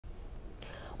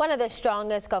One of the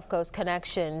strongest Gulf Coast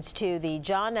connections to the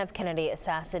John F. Kennedy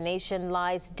assassination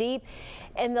lies deep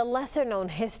in the lesser-known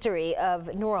history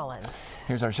of New Orleans.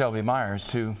 Here's our Shelby Myers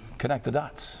to connect the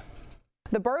dots.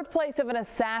 The birthplace of an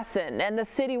assassin and the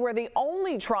city where the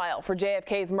only trial for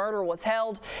JFK's murder was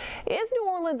held, is New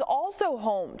Orleans also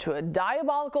home to a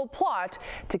diabolical plot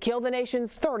to kill the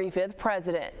nation's 35th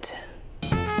president?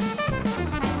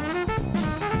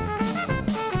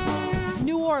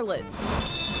 New Orleans,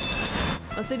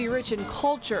 a city rich in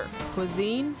culture,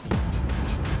 cuisine,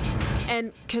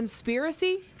 and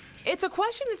conspiracy. It's a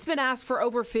question that's been asked for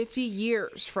over 50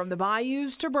 years, from the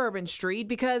bayous to Bourbon Street,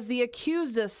 because the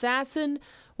accused assassin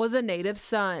was a native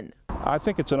son. I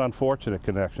think it's an unfortunate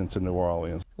connection to New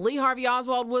Orleans. Lee Harvey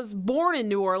Oswald was born in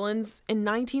New Orleans in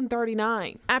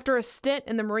 1939. After a stint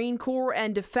in the Marine Corps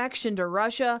and defection to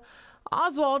Russia,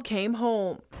 Oswald came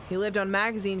home. He lived on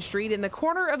Magazine Street in the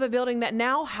corner of a building that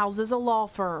now houses a law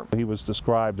firm. He was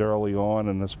described early on,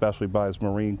 and especially by his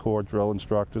Marine Corps drill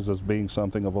instructors, as being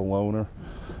something of a loner.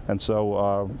 And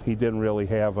so he didn't really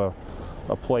have a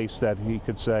place that he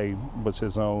could say was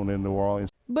his own in New Orleans.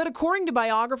 But according to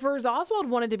biographers, Oswald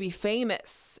wanted to be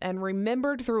famous and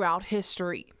remembered throughout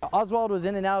history. Oswald was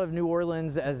in and out of New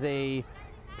Orleans as a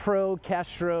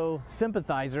pro-Castro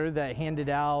sympathizer that handed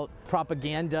out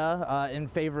propaganda in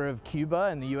favor of Cuba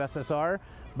and the USSR,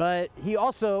 but he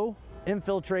also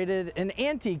infiltrated an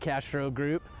anti-Castro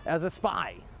group as a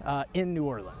spy in New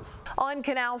Orleans. On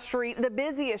Canal Street, the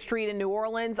busiest street in New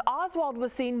Orleans, Oswald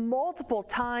was seen multiple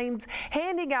times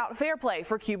handing out fair play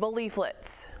for Cuba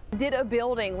leaflets. Did a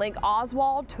building link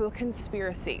Oswald to a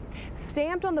conspiracy?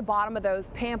 Stamped on the bottom of those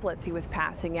pamphlets he was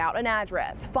passing out, an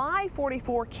address,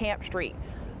 544 Camp Street,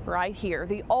 right here,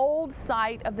 the old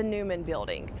site of the Newman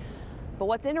building. But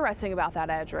what's interesting about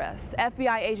that address,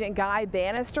 FBI agent Guy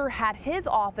Bannister had his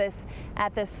office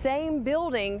at the same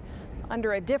building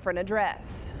under a different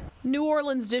address. New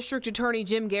Orleans District Attorney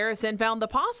Jim Garrison found the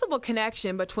possible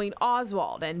connection between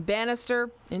Oswald and Bannister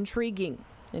intriguing.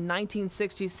 In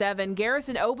 1967,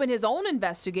 Garrison opened his own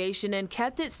investigation and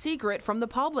kept it secret from the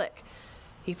public.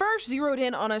 He first zeroed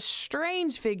in on a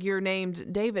strange figure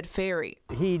named David Ferry.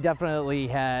 He definitely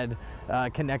had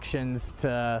connections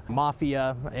to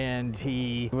mafia, and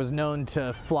he was known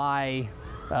to fly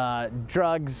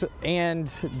drugs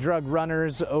and drug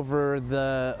runners over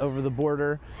the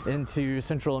border into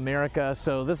Central America.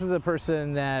 So this is a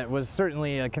person that was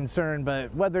certainly a concern,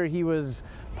 but whether he was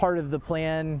part of the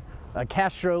plan, a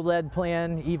Castro-led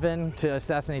plan even, to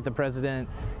assassinate the president,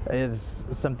 is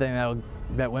something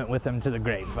that went with him to the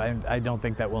grave. I don't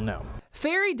think that we'll know.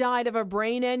 Ferry died of a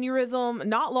brain aneurysm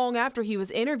not long after he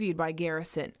was interviewed by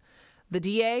Garrison. The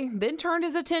DA then turned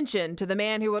his attention to the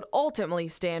man who would ultimately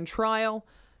stand trial,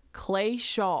 Clay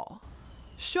Shaw.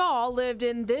 Shaw lived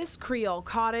in this Creole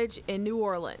cottage in New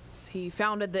Orleans. He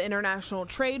founded the International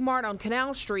Trade Mart on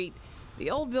Canal Street. The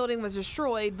old building was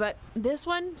destroyed, but this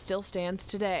one still stands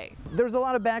today. There's a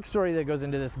lot of backstory that goes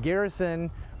into this. Garrison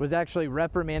was actually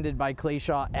reprimanded by Clay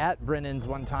Shaw at Brennan's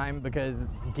one time because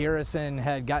Garrison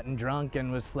had gotten drunk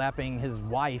and was slapping his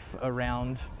wife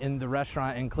around in the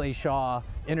restaurant, and Clay Shaw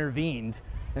intervened.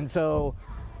 And so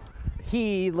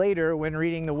he later, when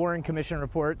reading the Warren Commission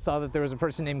report, saw that there was a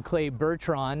person named Clay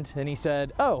Bertrand, and he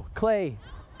said, "Oh, Clay,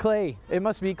 it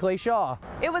must be Clay Shaw."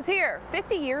 It was here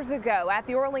 50 years ago at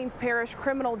the Orleans Parish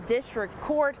Criminal District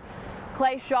Court.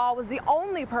 Clay Shaw was the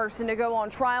only person to go on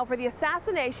trial for the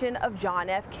assassination of John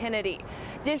F. Kennedy.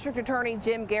 District Attorney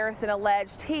Jim Garrison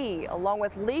alleged he, along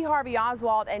with Lee Harvey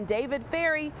Oswald and David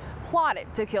Ferry,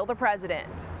 plotted to kill the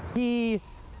president. He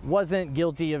wasn't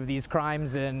guilty of these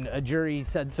crimes, and a jury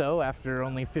said so after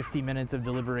only 50 minutes of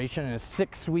deliberation in a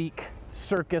 6-week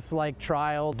circus-like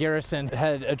trial. Garrison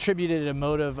had attributed a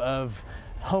motive of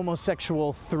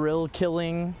homosexual thrill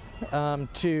killing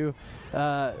to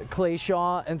Clay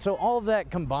Shaw, and so all of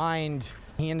that combined,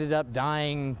 he ended up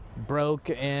dying broke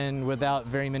and without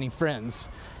very many friends.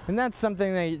 And that's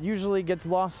something that usually gets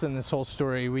lost in this whole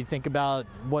story. We think about,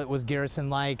 what was Garrison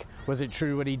like? Was it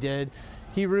true what he did?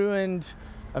 He ruined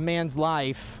a man's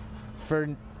life for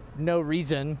no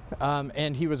reason,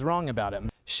 and he was wrong about him.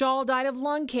 Shaw died of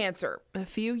lung cancer a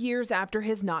few years after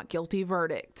his not guilty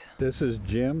verdict. This is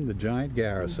Jim the Giant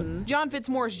Garrison. John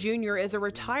Fitzmaurice Jr. is a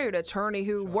retired attorney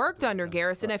who worked under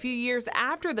Garrison a few years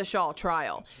after the Shaw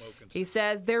trial. He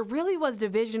says there really was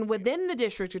division within the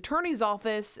district attorney's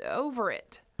office over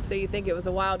it. So you think it was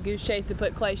a wild goose chase to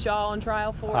put Clay Shaw on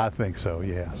trial for? I think so,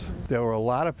 yes. There were a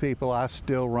lot of people I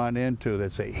still run into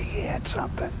that say, he had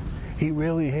something. He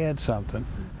really had something.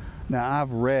 Now,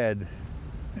 I've read,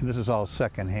 and this is all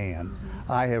secondhand,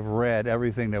 I have read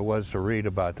everything there was to read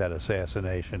about that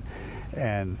assassination.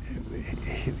 and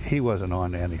he wasn't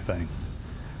on anything.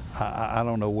 I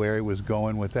don't know where he was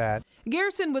going with that.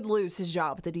 Garrison would lose his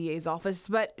job at the DA's office,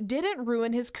 but didn't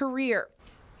ruin his career.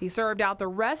 He served out the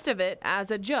rest of it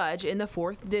as a judge in the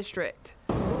 4th District.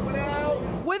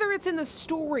 Whether it's in the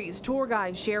stories tour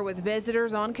guides share with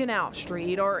visitors on Canal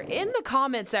Street or in the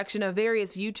comment section of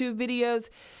various YouTube videos,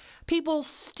 people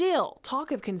still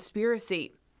talk of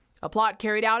conspiracy. A plot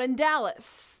carried out in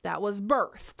Dallas that was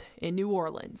birthed in New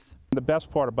Orleans. The best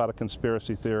part about a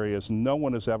conspiracy theory is no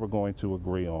one is ever going to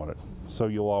agree on it, so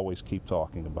you'll always keep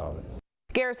talking about it.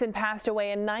 Garrison passed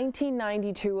away in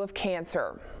 1992 of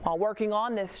cancer. While working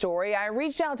on this story, I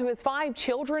reached out to his 5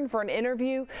 children for an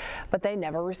interview, but they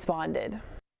never responded.